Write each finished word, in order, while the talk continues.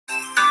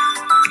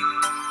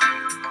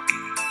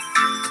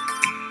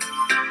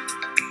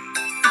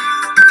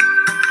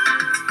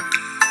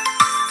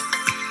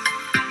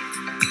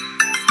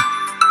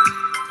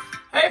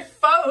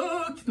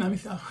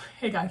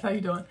Hey guys, how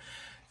you doing?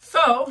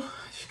 So,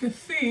 as you can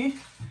see,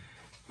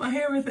 my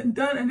hair isn't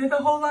done and there's a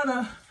whole lot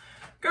of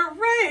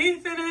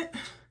grays in it.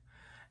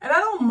 And I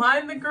don't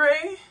mind the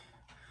gray.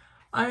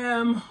 I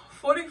am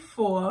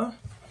 44.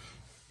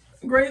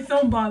 Grays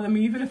don't bother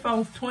me, even if I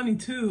was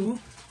 22.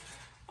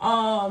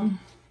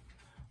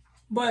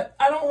 But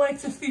I don't like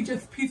to see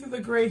just pieces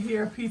of gray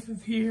here,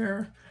 pieces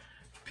here,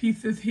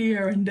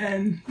 and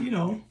then, you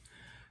know.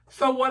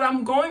 So what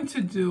I'm going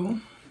to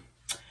do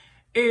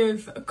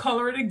is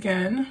color it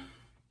again.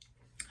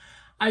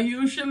 I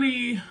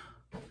usually,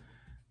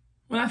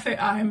 when I say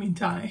I mean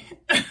Ty,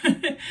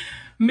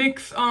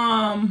 mix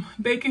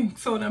baking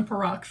soda and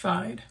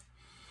peroxide.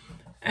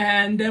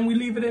 And then we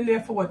leave it in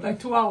there for what, like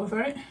 2 hours,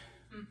 right?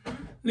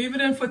 Mm-hmm. Leave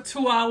it in for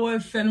 2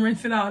 hours and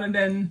rinse it out, and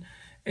then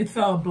it's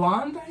a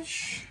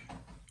blondish,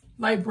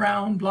 light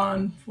brown,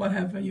 blonde,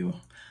 whatever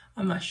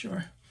I'm not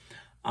sure.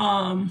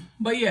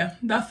 But yeah,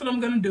 that's what I'm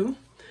gonna do.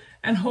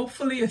 And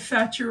hopefully it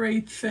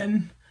saturates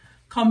and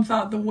comes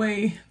out the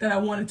way that I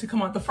want it to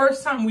come out. The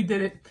first time we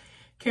did it,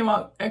 came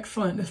out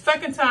excellent. The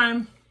second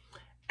time,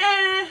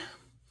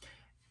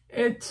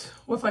 it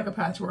was like a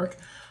patchwork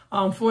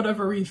for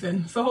whatever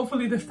reason. So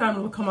hopefully this time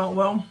it'll come out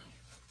well.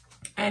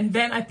 And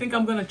then I think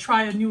I'm gonna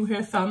try a new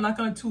hairstyle. I'm not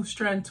gonna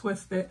two-strand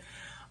twist it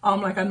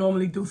like I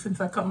normally do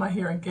since I cut my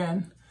hair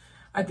again.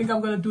 I think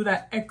I'm gonna do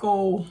that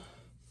Echo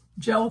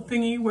gel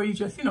thingy where you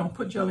just, you know,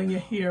 put gel in your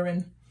hair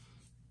and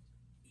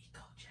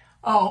Eco gel.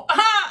 Oh,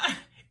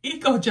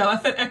 Eco gel. I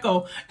said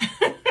Echo.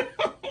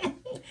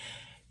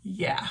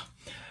 Yeah.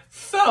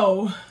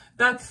 So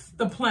that's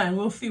the plan.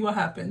 We'll see what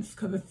happens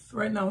because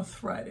right now it's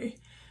Friday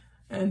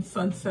and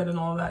sunset and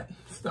all that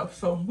stuff.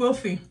 So we'll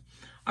see.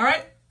 All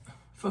right.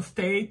 So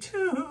stay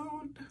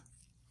tuned.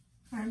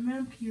 All right,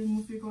 ma'am. Can you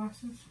remove your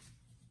glasses?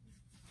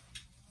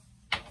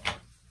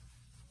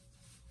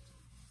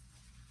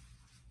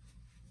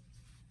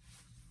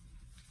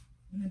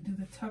 I'm going to do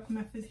the tuck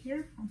method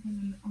here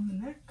on the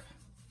neck.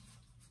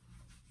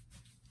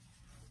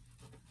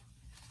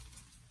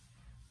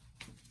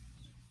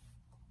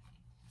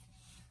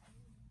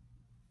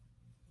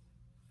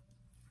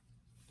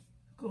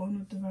 Go in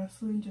with the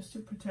Vaseline just to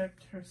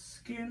protect her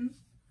skin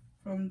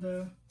from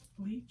the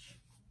bleach,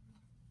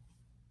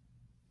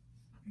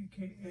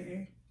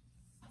 aka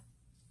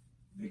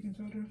baking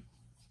soda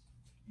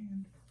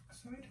and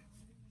peroxide.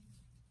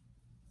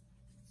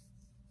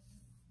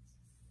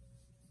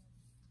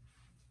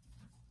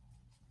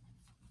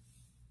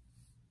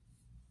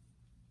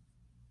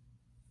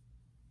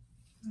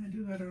 I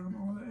do that around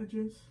all the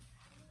edges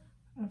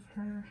of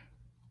her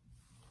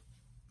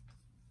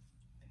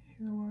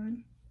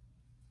hairline.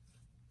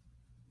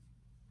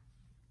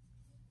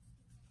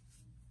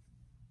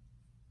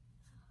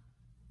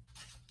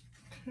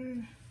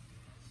 Okay.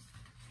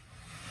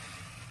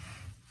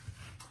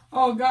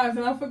 Oh guys,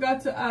 and I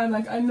forgot to add,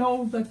 like, I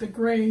know that the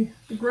gray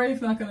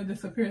is not going to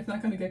disappear. It's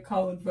not going to get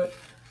colored, but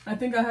I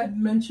think I had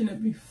mentioned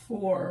it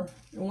before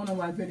in one of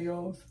my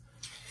videos,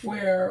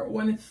 where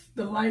when it's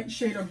the light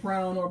shade of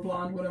brown or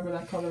blonde, whatever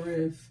that color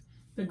is,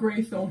 the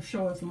grays don't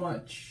show as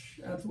much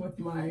as with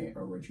my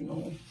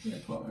original hair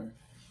color.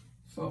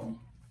 So,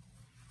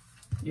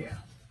 yeah.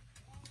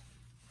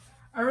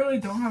 I really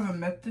don't have a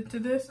method to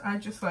this. I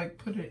just like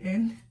put it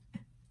in.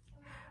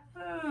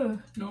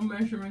 No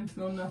measurements,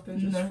 no nothing,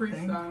 just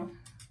freestyle.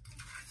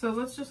 So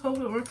let's just hope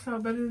it works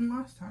out better than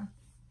last time.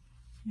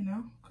 You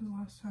know, because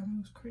last time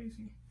it was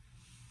crazy.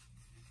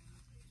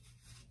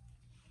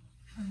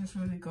 I just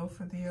really go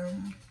for the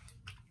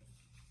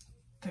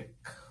thick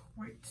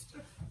white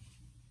stuff.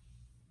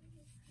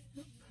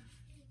 Yep.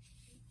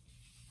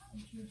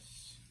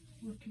 Just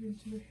work it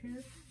into the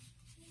hair.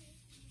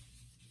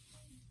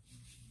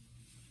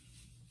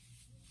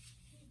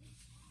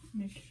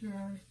 Make sure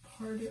I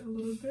part it a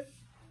little bit.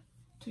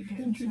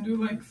 Can't you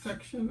do like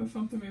sections or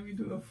something? Maybe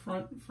do the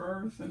front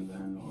first and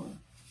then, or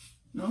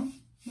no?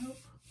 Nope.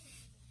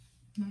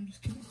 No, I'm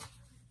just kidding.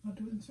 I'll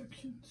do it in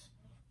sections.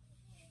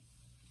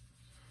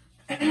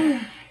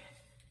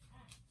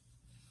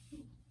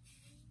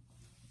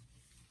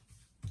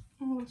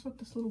 Oh, that's what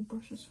this little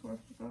brush is for. I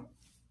forgot.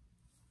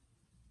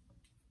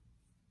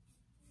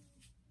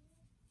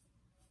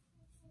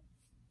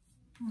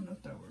 I don't know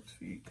if that works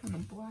for you. Kind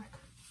of black.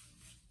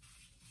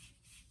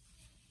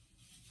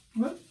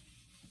 What?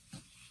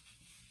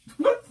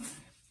 What?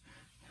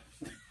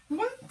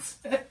 What?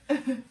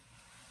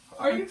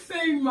 Are you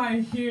saying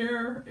my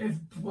hair is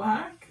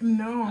black?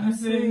 No, I'm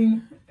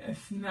saying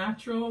it's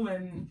natural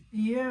and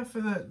yeah, for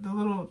the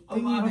little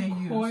thingy they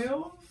use.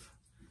 Coils.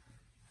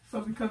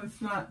 So because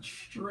it's not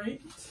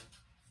straight.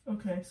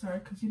 Okay, sorry,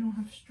 because you don't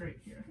have straight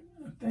here.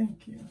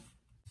 Thank you.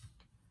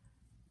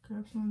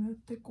 Grab some of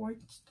that thick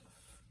white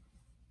stuff.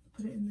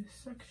 Put it in this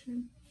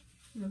section.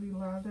 Really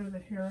lather the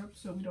hair up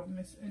so we don't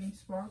miss any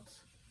spots.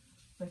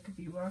 That could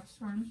be last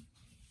time.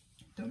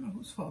 Don't know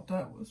whose fault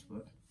that was,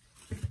 but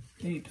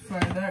they need to fire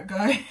that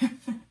guy.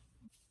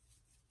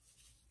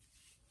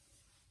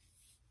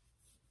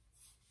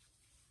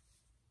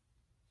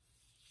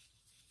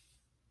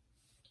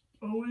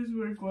 Always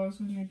wear gloves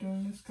when you're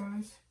doing this,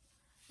 guys.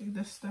 Like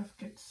this stuff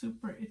gets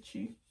super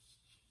itchy.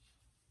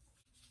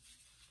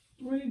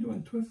 What are you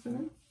doing? Twisting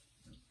it?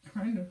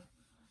 Kind of.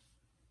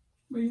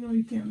 But you know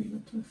you can't leave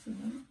it twisted,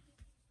 right?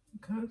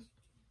 Because?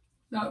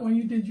 Not when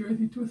you did yours,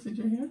 you twisted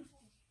your hair?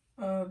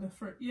 The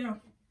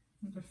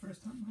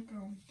first time like I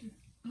always do.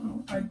 Oh,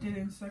 okay. I did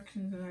in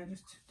sections and I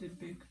just did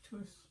big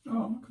twists.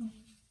 Oh, okay.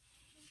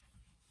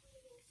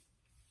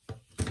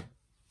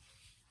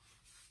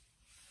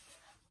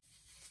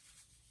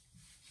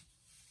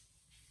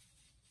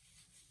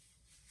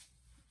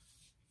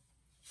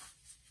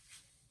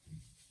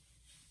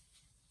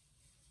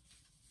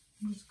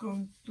 I'm just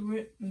going through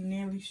it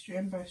nearly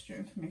strand by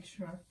strand to make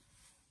sure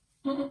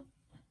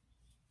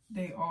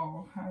they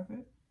all have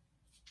it.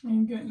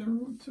 And getting the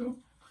root too.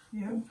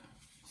 Yep.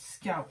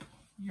 Scalp.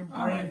 Your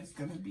brain is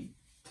gonna be.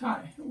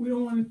 Ty, we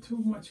don't want it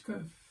too much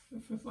because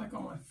if it's like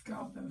on my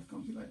scalp, then it's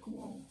gonna be like,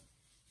 whoa.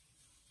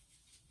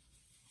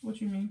 What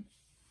you mean?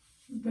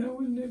 Then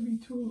wouldn't it be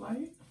too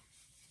light?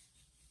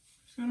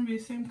 It's gonna be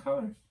the same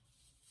color.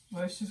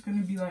 Well, it's just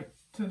gonna be like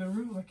to the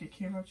root, like it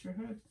came out your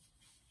head.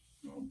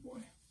 Oh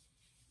boy.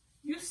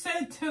 You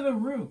said to the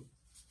root.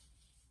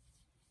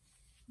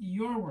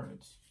 Your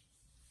words.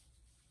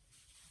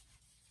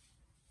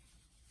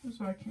 That's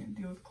why I can't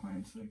deal with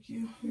clients like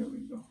you. Here we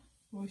go.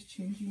 Always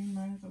changing your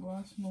mind at the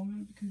last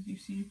moment because you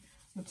see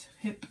what's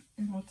hip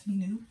and what's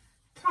new.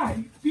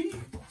 Ty, be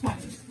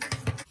quiet.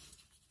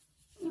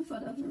 In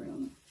front of the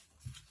room.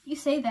 You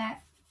say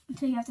that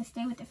until you have to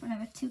stay with it for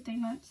another 2-3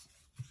 months.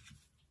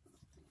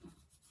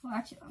 Well,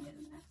 actually longer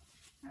than that.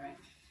 Alright.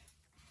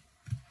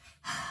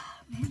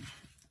 Man.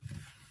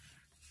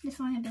 Just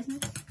mind your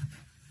business.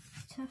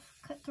 Tough,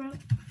 cutthroat.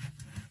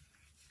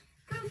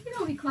 Girl, if you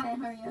don't be quiet,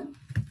 hurry up.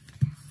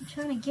 I'm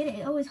trying to get it.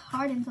 It always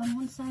hardens on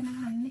one side and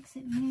I'm gonna mix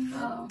it manually.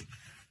 Oh.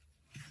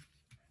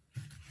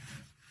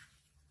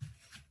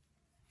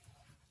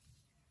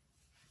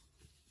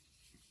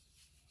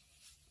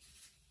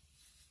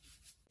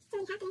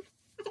 Something happened.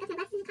 I took off my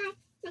glasses in the car.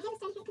 My head was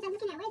starting to hurt because I'm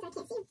looking at words I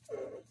can't see.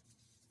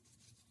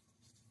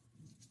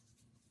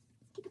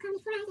 People call me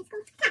 4 eyes at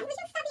school. God, would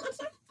you stop being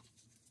extra?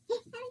 Here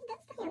we go.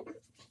 Here we go.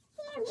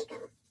 Here we go.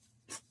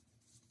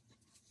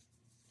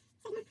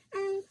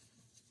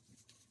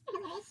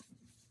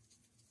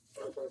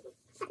 So, hilarious.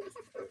 Suck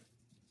myself.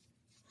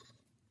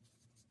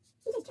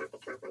 You just dropped the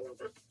top on my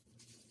back.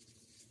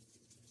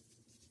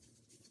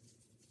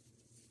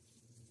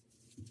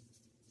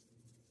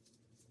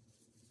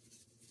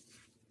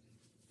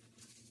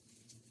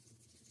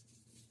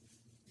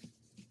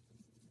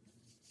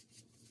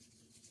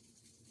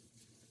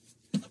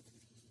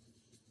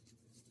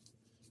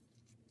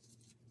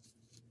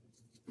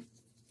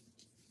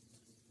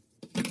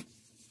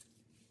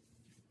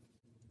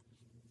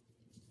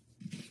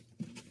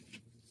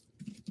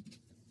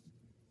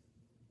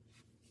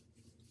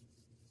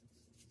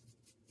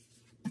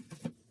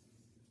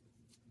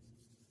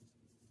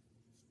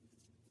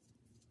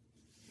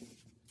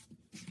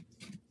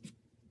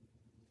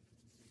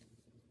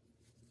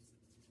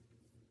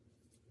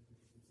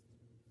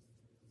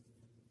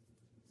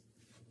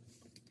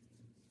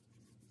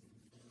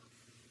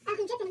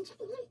 I'm dripping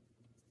here.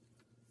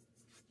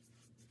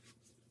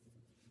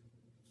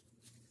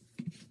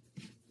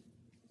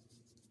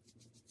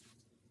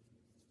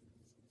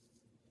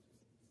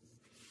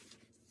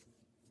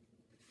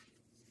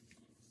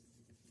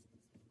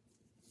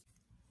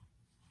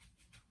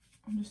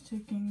 I'm just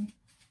taking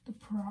the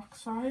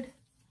peroxide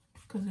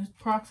because the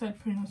peroxide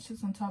pretty much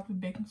sits on top of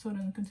baking soda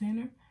in the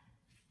container.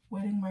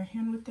 Wetting my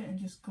hand with it and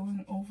just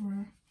going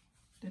over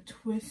the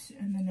twist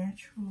and the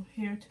natural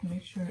hair to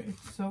make sure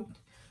it's soaked.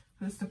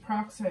 It's the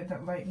peroxide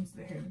that lightens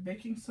the hair. The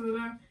baking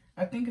soda,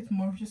 I think it's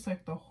more just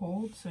like the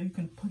hold so you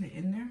can put it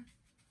in there.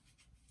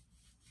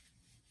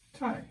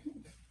 Ty,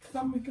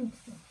 stop making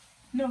stuff.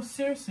 No,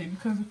 seriously,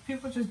 because if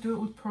people just do it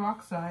with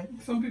peroxide.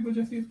 Some people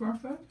just use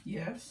peroxide?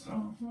 Yes.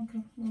 Oh,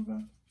 okay. My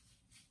bad.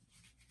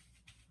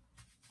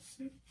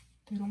 See?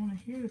 They don't want to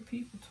hear the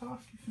people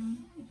talk, you feel me?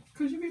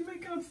 Because you be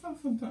making up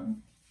stuff sometimes.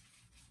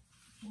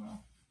 Wow.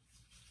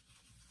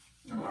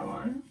 Am I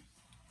lying?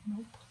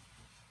 Nope.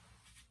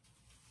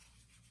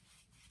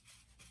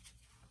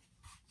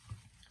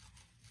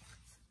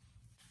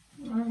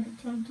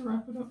 Alright, time to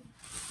wrap it up.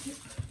 Yep.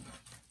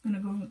 I'm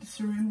going to go with the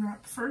saran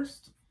wrap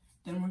first.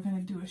 Then we're going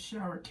to do a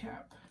shower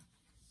cap.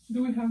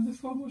 Do we have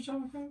disposable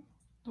shower cap?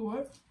 The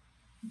what?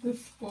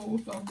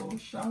 Disposable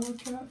shower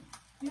cap?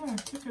 Yeah, I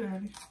took it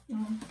already.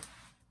 Oh.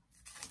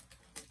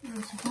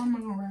 Yeah, so how am I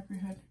going to wrap your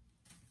head?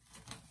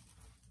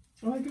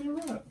 I like it to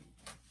wrap.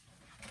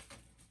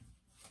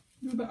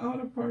 Do the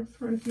outer parts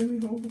first, then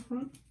we hold the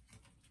front.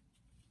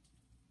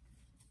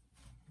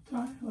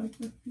 Tie like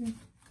this, yeah.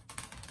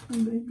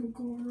 And then you'll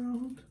go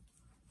around.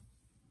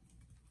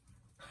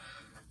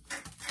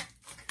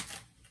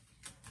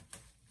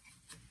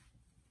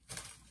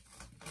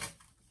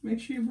 Make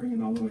sure you bring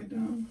it all the way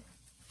down.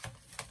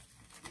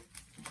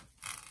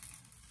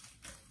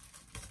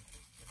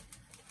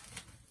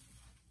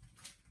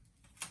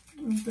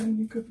 And then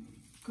you could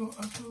go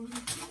up a little.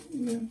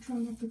 Yeah, try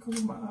not to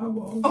cover my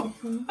eyeballs.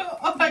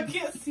 Oh, I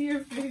can't see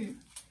your face.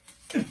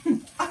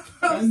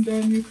 And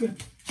then you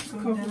could Go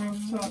cover up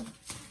down.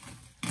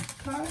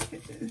 top.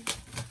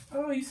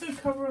 Oh, you said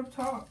cover up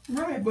top.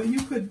 Right, but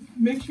you could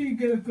make sure you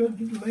get a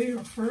good layer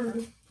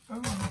first.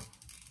 Oh.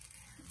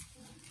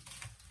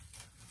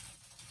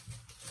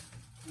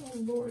 Oh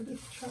Lord,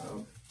 this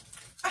child.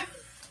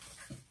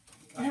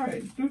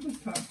 Alright, do the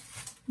top.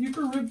 You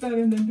can rip that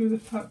and then do the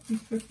top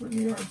piece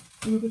differently, or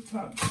do the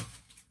top.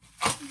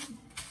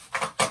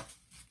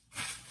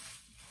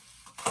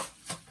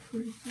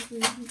 Crazy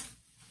baby.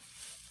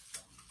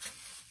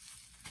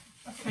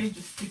 Okay,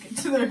 just stick it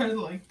to their head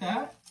like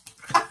that.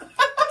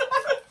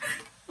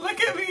 Look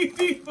at me,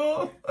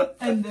 people.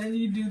 And then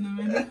you do the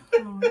middle.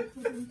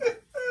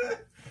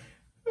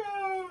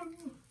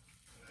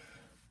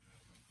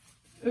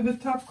 Is the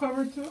top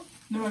covered too?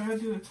 No, I gotta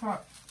do the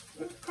top.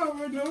 It's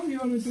covered now. You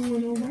want to do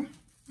one over?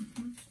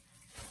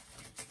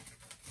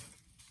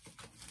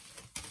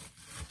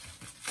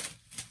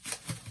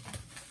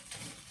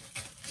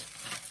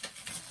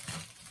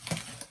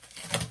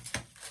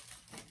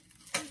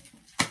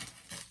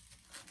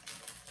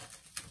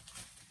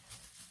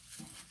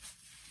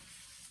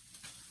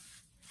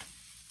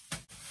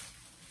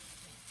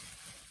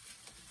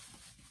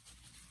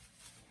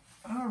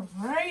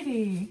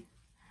 Alrighty.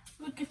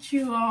 Look at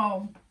you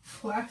all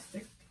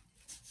plastic.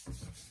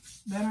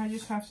 Then I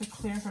just have to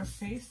clear her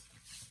face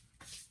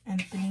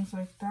and things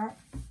like that.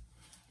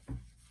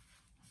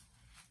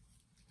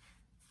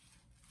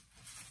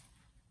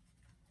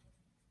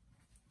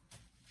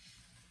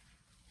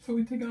 So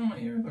we take out my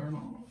ears or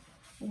no?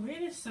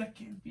 Wait a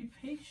second. Be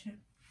patient.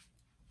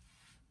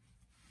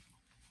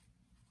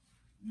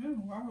 Oh,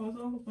 wow. It's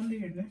all up under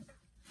your neck.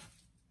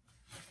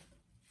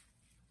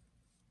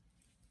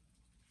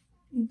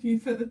 Do you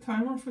set the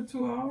timer for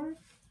 2 hours?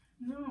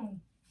 No.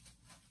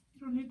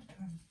 You don't need the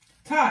time.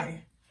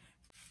 Tie.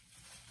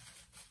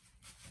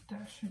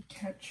 That should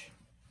catch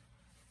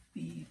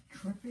the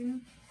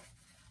dripping.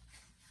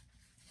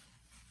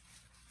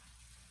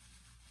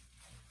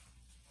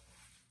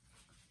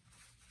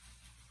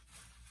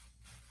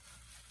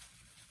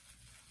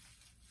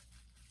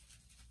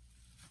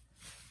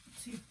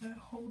 Let's see if that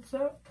holds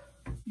up.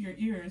 Your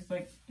ear is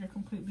like you're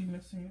completely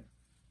missing it.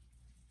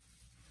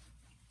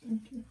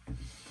 Thank you.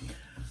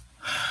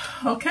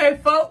 Okay,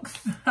 folks.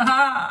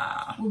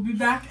 We'll be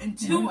back in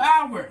 2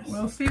 hours.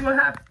 We'll see what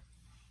happens.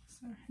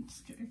 Sorry,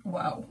 just kidding.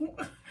 Wow.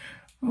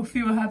 We'll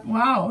see what happens.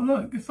 Wow,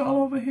 look, it's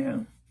all over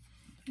here.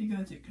 You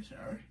gotta take a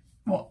shower.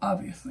 Well,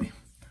 obviously.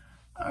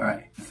 All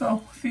right,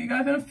 so see you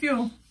guys in a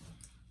few.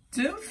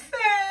 Deuces.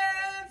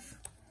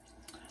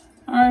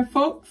 All right,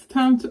 folks,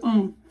 time to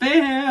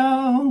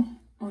unveil.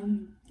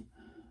 Do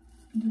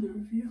the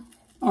review.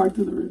 All right,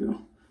 do the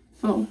review.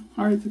 So,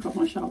 I already took off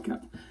my shower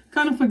cap.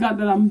 Kind of forgot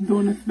that I'm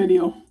doing this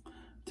video.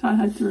 Ty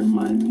had to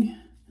remind me.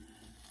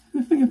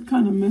 This thing is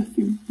kind of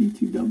messy,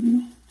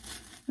 BTW.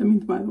 That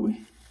means, by the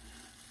way.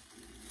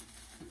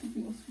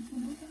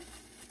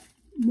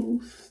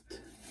 Most.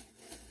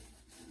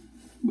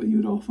 But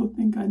you'd also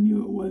think I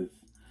knew it was,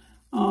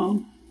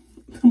 I'm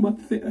about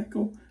to say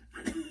Echo.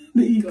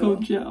 The Eco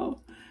Gel.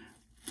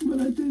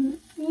 But I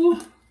didn't. Ooh.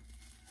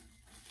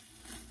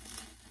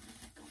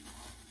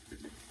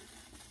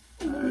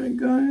 Alright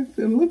guys,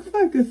 it looks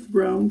like it's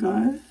brown,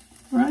 guys,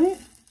 right?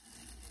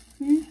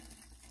 See?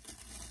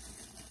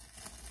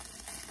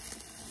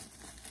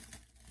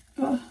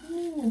 Oh,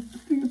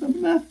 this thing is a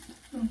mess.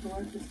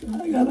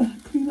 I gotta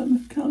clean up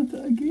this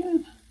counter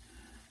again.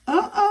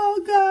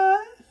 Uh-oh,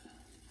 guys.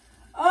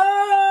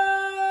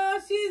 Oh,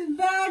 she's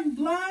back.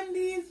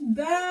 Blondie's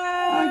back.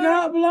 I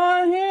got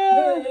blonde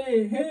hair.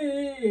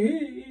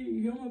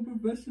 Hey, I'm a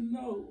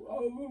professional.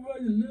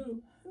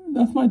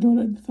 That's my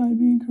daughter that decided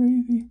being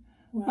crazy.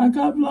 Wow. I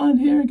got blonde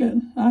hair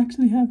again. I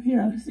actually have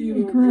hair. See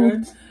It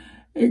grew.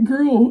 It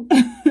grew.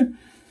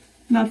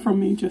 Not from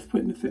me, just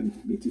putting this in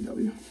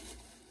BTW.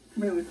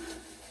 Really?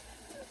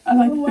 I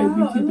like to say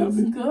Wow, it BTW.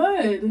 looks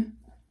good.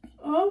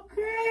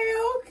 Okay.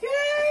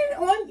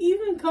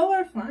 Uneven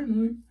color,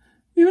 finally.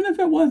 Even if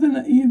it wasn't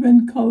an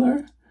even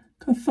color,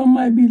 because some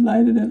might be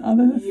lighter than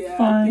others, it's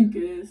fine. I think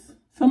it is.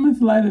 Some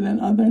is lighter than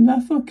other, and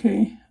that's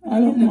okay. I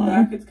don't In the mind.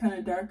 back, it's kind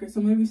of darker,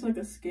 so maybe it's like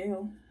a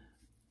scale.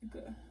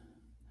 Like a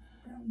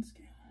brown scale.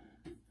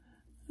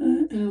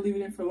 Gonna leave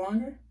it in for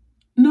longer?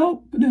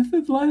 Nope, this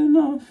is light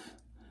enough.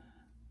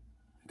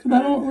 Because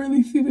I don't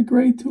really see the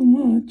gray too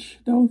much.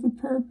 That was the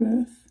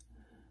purpose.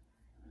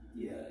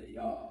 Yeah,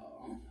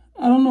 y'all.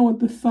 I don't know what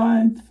the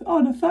sides...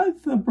 Oh, the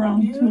sides are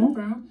brown Yeah, too.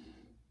 brown.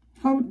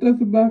 How does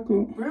the back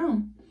look?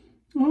 Brown.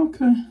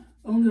 Okay.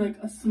 Only like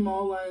a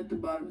small line at the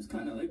bottom is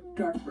kind of like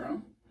dark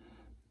brown.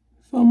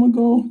 So I'm going to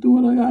go do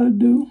what I got to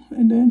do.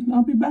 And then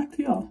I'll be back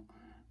to y'all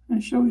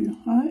and show you.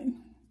 Alright?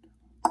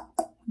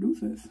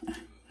 Deuces.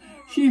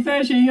 She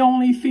said she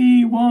only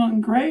see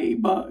one gray,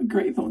 but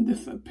grays don't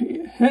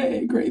disappear.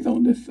 Hey, grays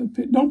don't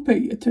disappear. Don't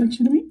pay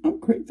attention to me. I'm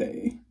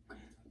crazy.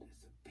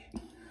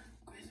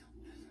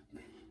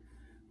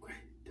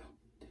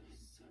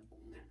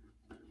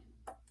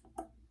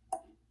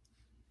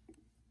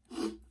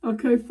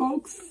 Okay,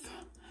 folks.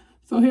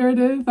 So here it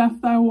is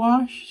after I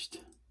washed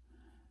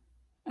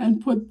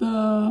and put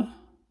the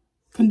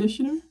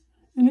conditioner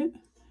in it.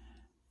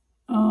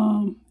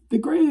 The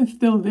gray is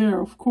still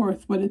there, of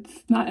course, but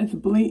it's not as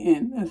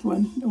blatant as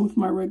when it was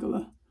my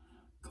regular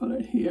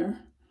colored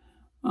hair.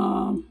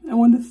 And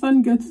when the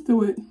sun gets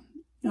to it,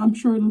 I'm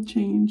sure it'll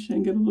change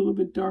and get a little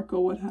bit darker,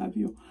 what have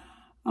you.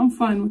 I'm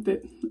fine with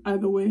it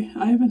either way.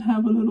 I even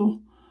have a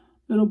little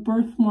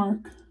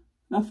birthmark.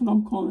 That's what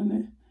I'm calling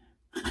it.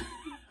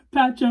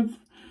 patch of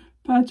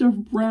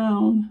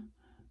brown.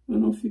 I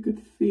don't know if you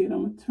could see it.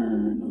 I'm gonna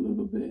turn a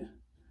little bit,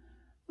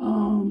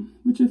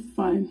 which is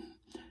fine.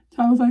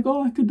 So I was like,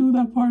 oh, I could do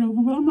that part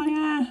over, but I'm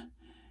like,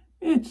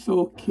 it's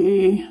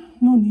okay.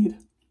 No need.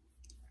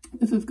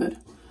 This is good.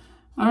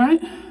 All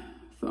right.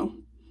 So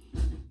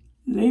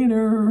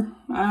later,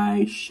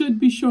 I should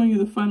be showing you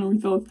the final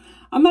results.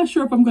 I'm not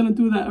sure if I'm gonna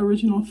do that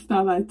original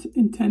style I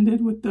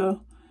intended with the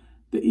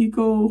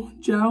Eco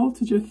Gel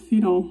to just,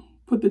 you know,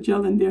 put the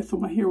gel in there so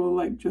my hair will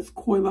like just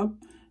coil up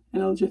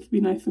and it'll just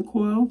be nice and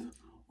coiled,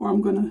 or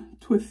I'm gonna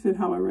twist it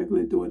how I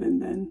regularly do it and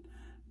then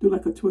do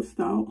like a twist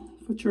out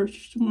for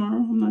church tomorrow.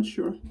 I'm not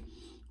sure.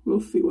 We'll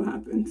see what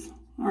happens.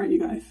 All right, you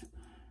guys.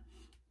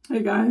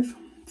 Hey guys,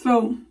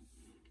 so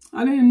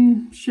I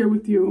didn't share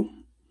with you,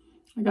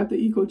 I got the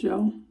Eco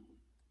Gel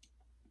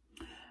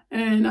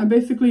and I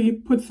basically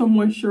put some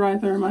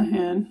moisturizer in my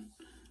hand.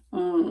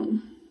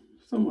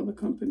 Some other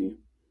company,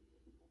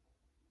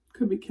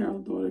 could be Carol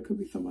Daughter, could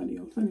be somebody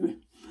else. Anyway,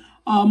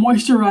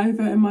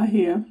 moisturizer in my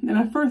hair. And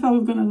at first I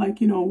was gonna,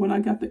 like, you know, when I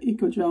got the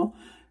Eco Gel,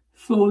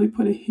 slowly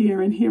put it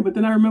here and here. But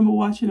then I remember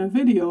watching a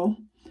video,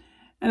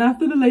 and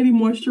after the lady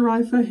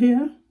moisturized her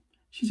hair,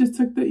 she just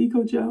took the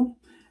Eco Gel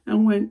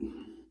and went.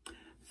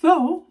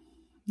 So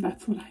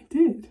that's what I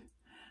did.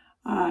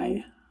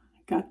 I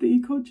got the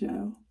Eco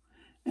Gel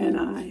and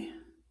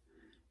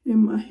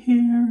in my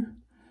hair,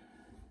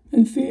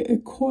 and see,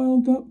 it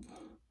coiled up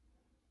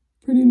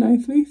pretty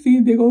nicely. See,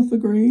 there goes the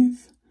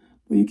grays,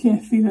 but you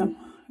can't see them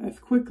as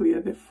quickly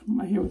as if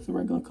my hair was a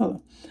regular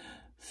color.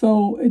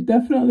 So it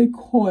definitely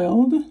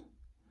coiled,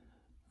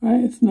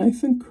 right? It's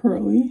nice and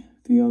curly.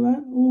 See all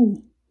that?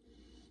 Ooh,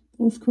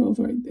 those curls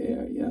right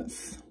there,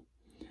 yes.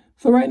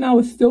 So right now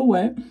it's still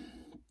wet.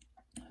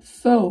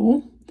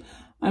 So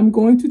I'm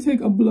going to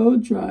take a blow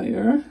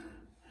dryer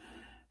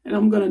and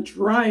I'm gonna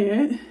dry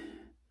it,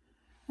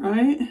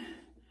 right?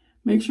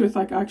 Make sure it's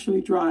like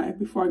actually dry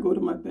before I go to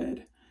my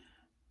bed,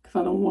 because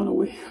I don't want to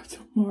wake up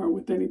tomorrow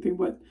with anything,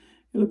 but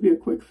it'll be a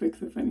quick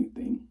fix if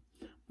anything.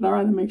 But I'd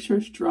rather make sure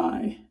it's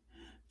dry.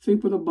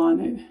 Sleep with a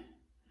bonnet.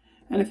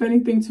 And if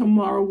anything,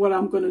 tomorrow what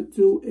I'm gonna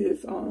do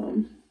is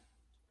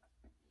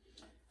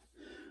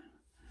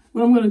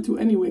what I'm gonna do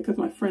anyway, because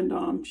my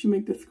friend she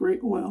make this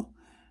great oil,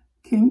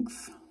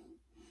 Kinks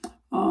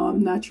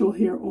natural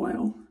hair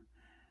oil,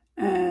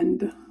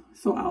 and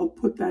so I'll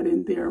put that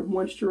in there,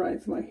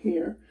 moisturize my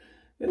hair.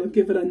 It'll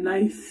give it a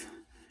nice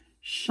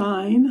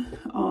shine,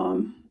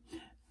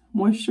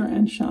 moisture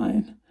and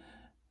shine,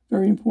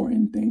 very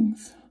important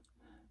things.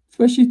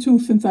 Especially too,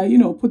 since I, you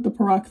know, put the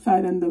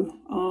peroxide and the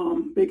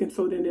baking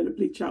soda in there to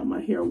bleach out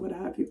my hair, what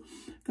have you.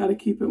 Got to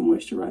keep it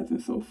moisturized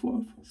and so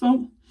forth.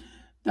 So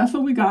that's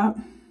what we got.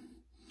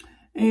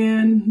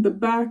 And the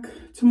back,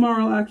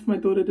 tomorrow I'll ask my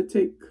daughter to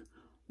take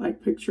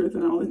like pictures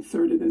and I'll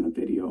insert it in the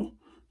video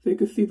so you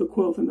can see the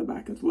quills in the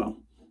back as well.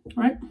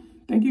 All right.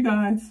 Thank you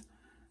guys.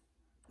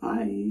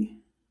 Bye.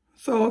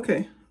 So,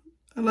 okay.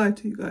 I lied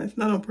to you guys.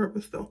 Not on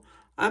purpose though.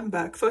 I'm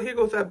back. So here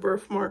goes that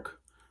birthmark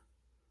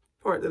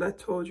part that I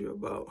told you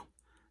about,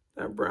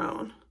 that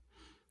brown,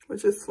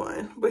 which is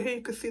fine. But here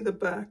you can see the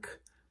back,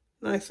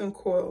 nice and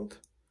coiled.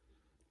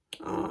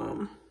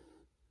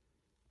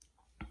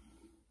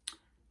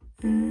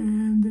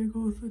 And there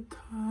goes the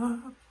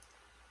top.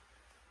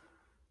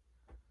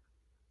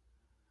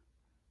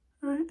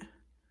 All right.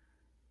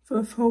 So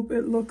let's hope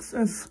it looks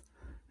as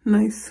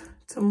nice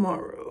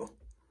tomorrow.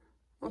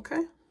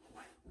 Okay.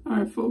 All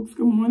right, folks.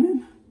 Good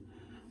morning.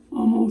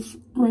 Almost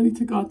ready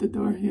to go out the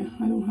door here.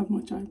 I don't have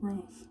much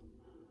eyebrows.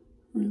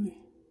 Really.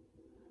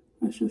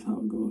 That's just how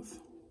it goes.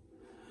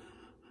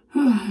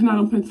 And I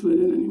don't pencil it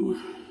in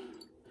anymore.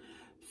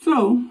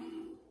 So,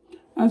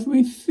 as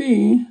we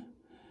see,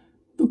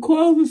 the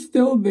coils are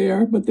still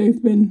there, but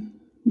they've been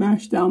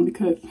mashed down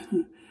because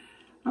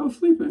I was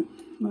sleeping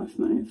last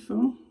night.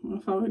 So,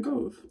 that's how it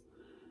goes.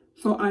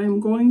 So, I am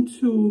going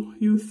to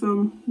use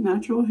some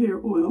natural hair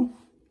oil,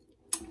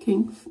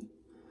 Kinks.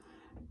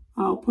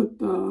 I'll put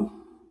the,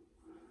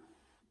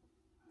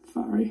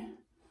 sorry,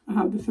 I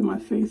have this in my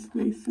face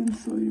basin,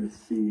 so you're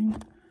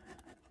seeing.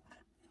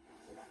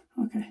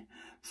 Okay,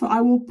 so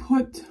I will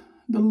put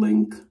the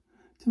link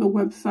to the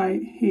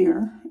website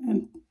here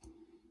and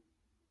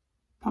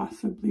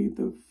possibly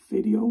the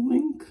video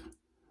link.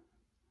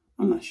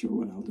 I'm not sure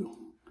what I'll do,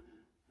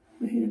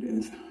 but here it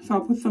is. So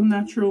I'll put some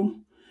natural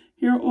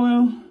hair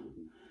oil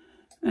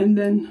and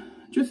then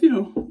just, you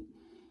know,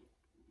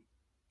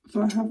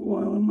 so I have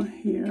oil in my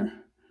hair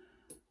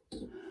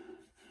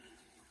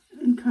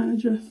and kind of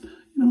just,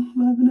 you know,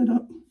 lather it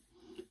up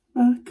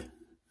back.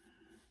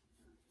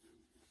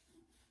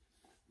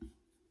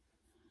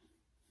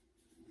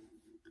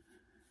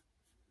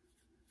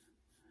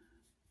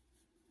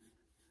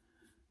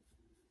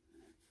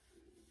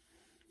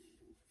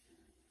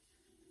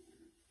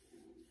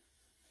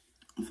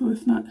 so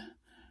it's not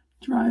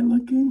dry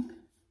looking.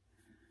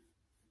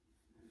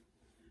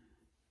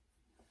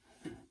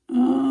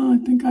 Oh,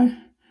 I think I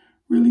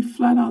really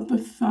flat out the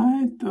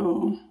side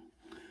though.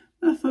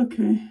 That's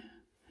okay,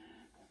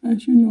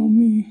 as you know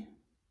me.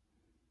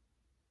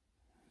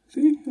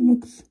 See, it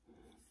looks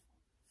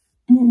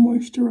more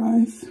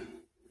moisturized.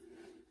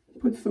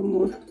 Put some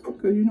more,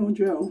 because you know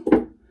gel.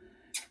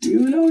 You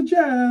know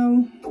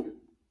gel.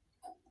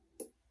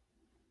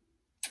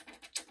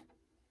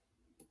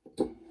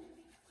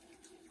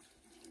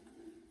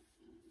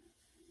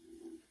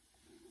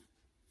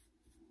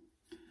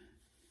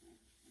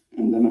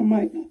 And then I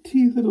might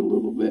tease it a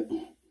little bit.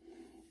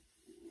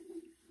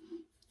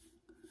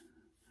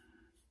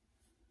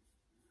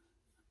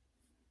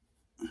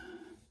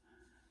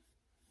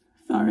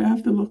 Sorry, I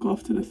have to look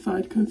off to the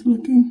side because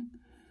looking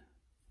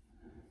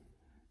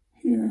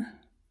here.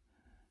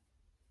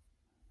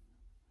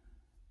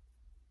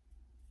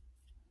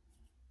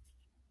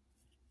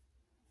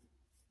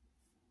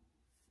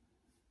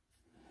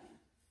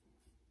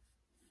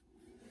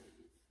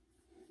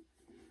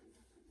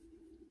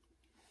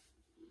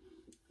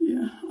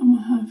 Yeah, I'm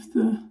gonna have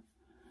to,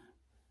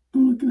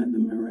 I'm looking at the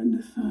mirror on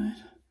this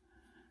side.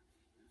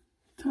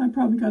 I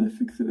probably gotta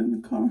fix it in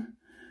the car.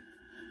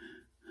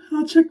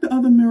 I'll check the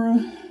other mirror,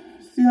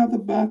 see how the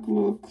back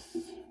looks.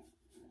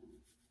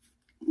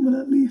 But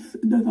at least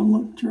it doesn't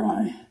look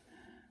dry.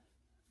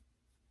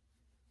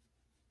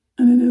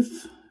 And it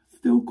is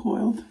still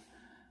coiled.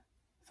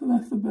 So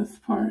that's the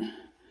best part.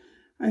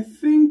 I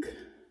think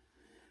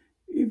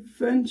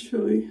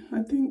eventually, I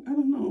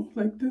don't know,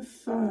 like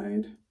this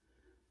side.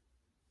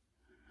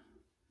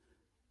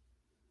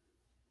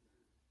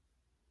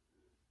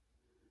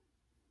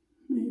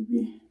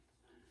 Maybe.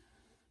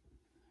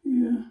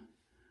 Yeah.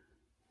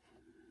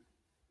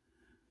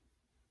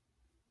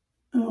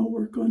 I'll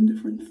work on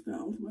different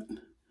styles, but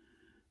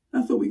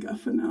that's what we got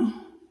for now.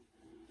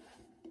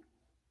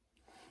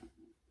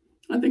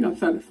 I think I'm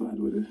satisfied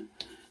with it.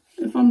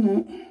 If I'm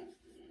not,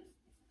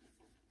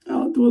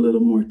 I'll do a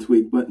little more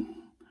tweak, but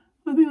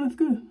I think that's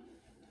good.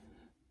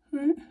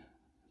 Right?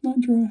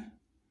 Not dry.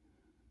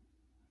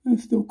 And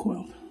it's still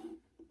coiled.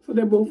 So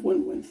they're both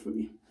win-wins for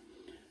me.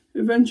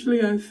 Eventually,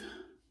 as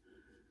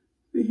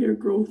the hair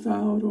grows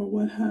out or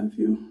what have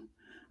you,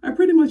 I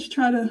pretty much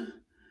try to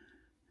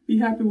be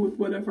happy with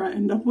whatever I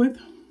end up with.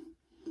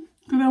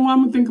 Because I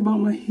want to think about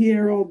my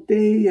hair all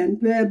day and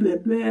blah, blah,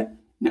 blah.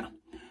 No.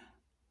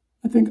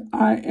 I think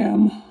I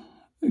am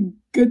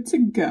good to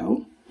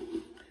go.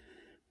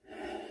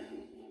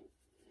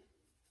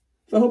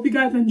 So I hope you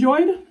guys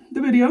enjoyed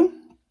the video.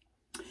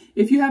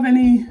 If you have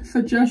any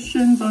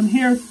suggestions on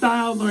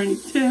hairstyles or any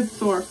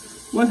tips or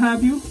what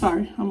have you,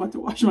 sorry, I'm about to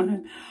wash my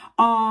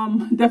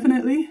hand.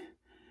 Definitely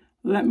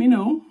let me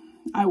know.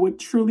 I would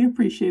truly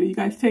appreciate it. You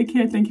guys take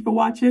care. Thank you for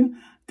watching.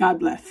 God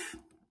bless.